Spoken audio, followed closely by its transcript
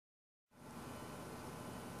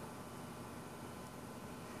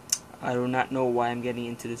I do not know why I'm getting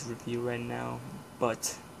into this review right now,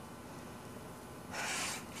 but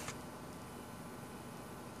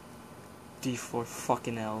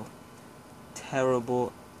D4L.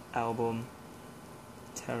 Terrible album.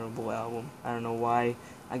 Terrible album. I don't know why.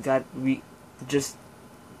 I got just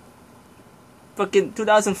fucking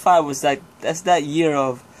 2005 was that's that year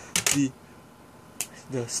of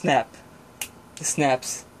the snap. The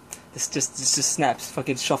snaps. It's just snaps.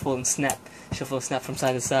 Fucking shuffle and snap. Shuffle and snap from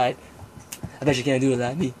side to side. I bet you can't do it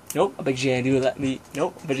like me. Nope. I bet you can't do it like me.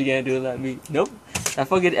 Nope. I bet you can't do it like me. Nope. That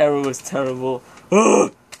fucking era was terrible.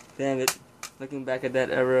 Ugh! Damn it. Looking back at that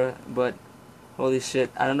era, but holy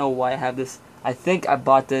shit. I don't know why I have this. I think I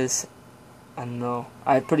bought this. I don't know.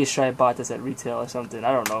 I'm pretty sure I bought this at retail or something.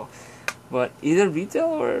 I don't know. But either retail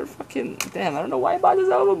or fucking... Damn, I don't know why I bought this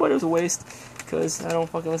album, but it was a waste. Because I don't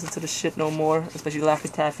fucking listen to the shit no more. Especially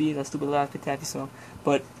Laffy Taffy, that stupid Laffy Taffy song.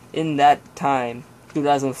 But in that time,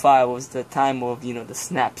 2005 was the time of, you know, the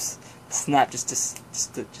snaps. Snap, just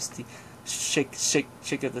the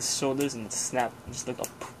shake of the shoulders and snap. Just look up,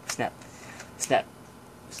 snap, snap,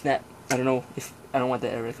 snap. I don't know if I don't want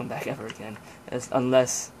that era to come back ever again,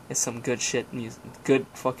 unless it's some good shit music, good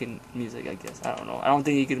fucking music. I guess I don't know. I don't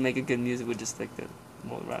think you could make a good music with just like the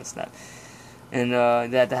roll around snap. And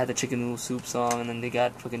they had the Chicken Noodle Soup song, and then they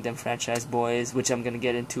got fucking Them Franchise Boys, which I'm gonna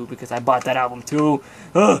get into because I bought that album too.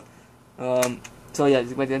 Ugh! So yeah,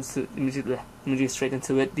 let me get straight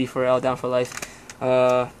into it. D4L, Down for Life.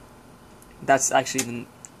 That's actually the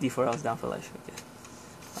D4L's Down for Life. Okay.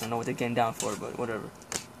 I don't know what they're getting down for, but whatever.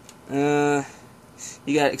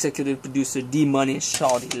 You got executive producer D Money and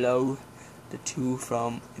Shawty Low, the two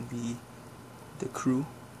from the crew.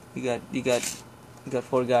 You got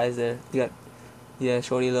 4 guys there. Yeah,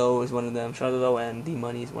 Shorty Low is one of them. Shorty Low and D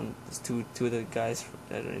Money is two of the guys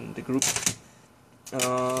that are in the group.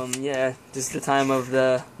 Yeah, this is the time of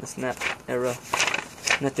the snap era.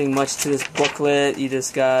 Nothing much to this booklet. You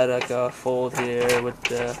just got like a fold here with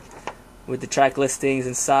the track listings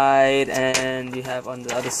inside, and you have on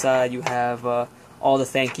the other side you have all the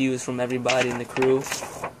thank yous from everybody in the crew.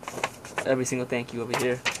 Every single thank you over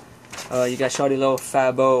here. You got Shawty Low,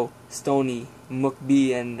 Fabo, Stoney, Mook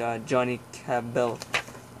B, and Johnny Cabell.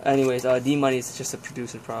 Anyways, D Money is just a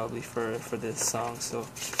producer probably for this song, so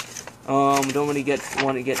don't really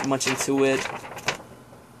want to get much into it.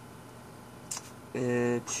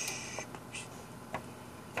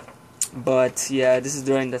 But yeah, this is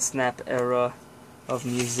during the snap era of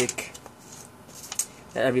music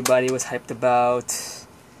that everybody was hyped about,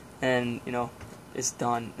 and you know, it's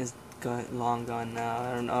done. It's long gone now.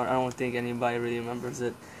 I don't think anybody really remembers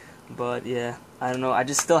it. But yeah, I don't know. I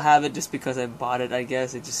just still have it just because I bought it. I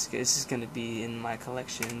guess it's just gonna be in my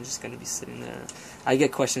collection. It's just gonna be sitting there. I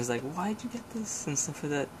get questions like, "Why did you get this?" and stuff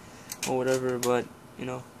like that, or whatever. But you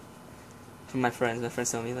know, from my friends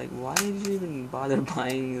tell me like, "Why did you even bother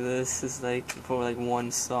buying this?" It's like for like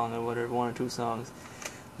one song or whatever, 1 or 2 songs.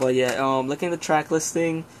 But yeah, looking at the track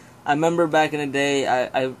listing, I remember back in the day,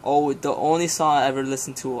 the only song I ever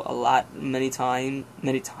listened to a lot, many times,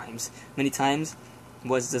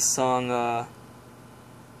 was the song, what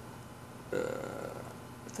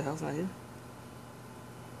the hell's not here?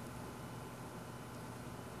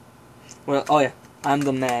 Well, oh yeah, I'm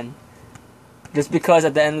the Man. Just because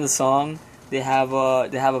at the end of the song, they have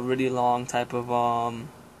a really long type of,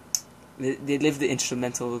 they leave the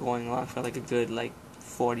instrumental going on for like a good, like,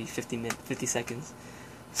 50 seconds.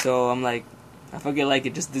 So I'm like, I fucking like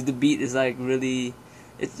it. Just the beat is like really,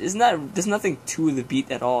 it's not, there's nothing to the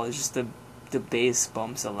beat at all. It's just the bass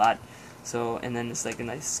bumps a lot. So, and then it's like a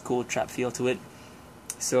nice cool trap feel to it.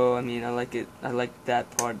 So I mean, I like it. I like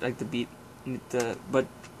that part, like the beat, but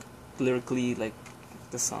lyrically, like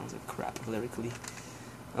the songs are crap lyrically.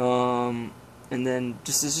 And then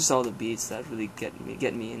it's just all the beats that really get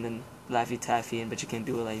me. And then Laffy Taffy and Bet You Can't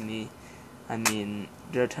Do It Like Me. I mean,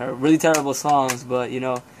 they're really terrible songs, but you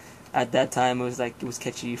know, at that time it was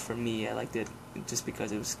catchy for me. I liked it just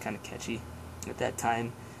because it was kind of catchy at that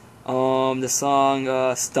time. The song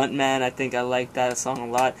Stuntman, I think I liked that song a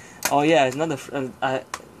lot. Oh yeah, another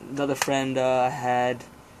friend I had.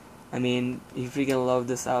 I mean, he freaking loved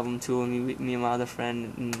this album too. And me and my other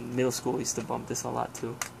friend in middle school used to bump this a lot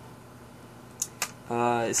too.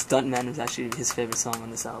 Stuntman was actually his favorite song on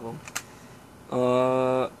this album.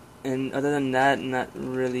 And other than that, not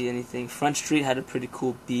really anything. Front Street had a pretty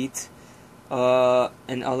cool beat,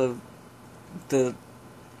 and all of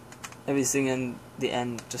everything in the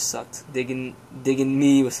end just sucked. Digging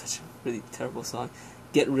Me was such a really terrible song.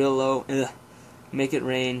 Get Real Low, Make It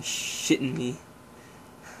Rain, Shitting Me,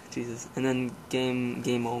 Jesus. And then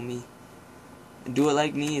Game On Me. Do It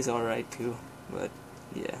Like Me is alright too, but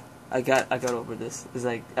yeah. I got over this. It's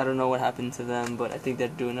like, I don't know what happened to them, but I think they're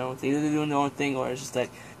doing their own thing. Either they're doing their own thing, or it's just like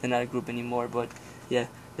they're not a group anymore. But yeah,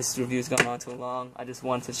 this review's gone on too long. I just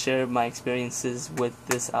wanted to share my experiences with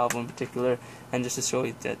this album in particular, and just to show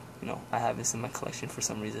you that, you know, I have this in my collection for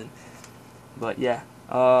some reason. But yeah,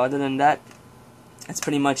 other than that, that's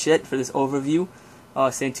pretty much it for this overview.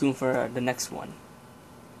 Stay tuned for the next one.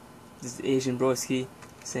 This is AsianBr0skii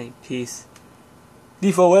saying peace.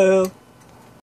 D4L.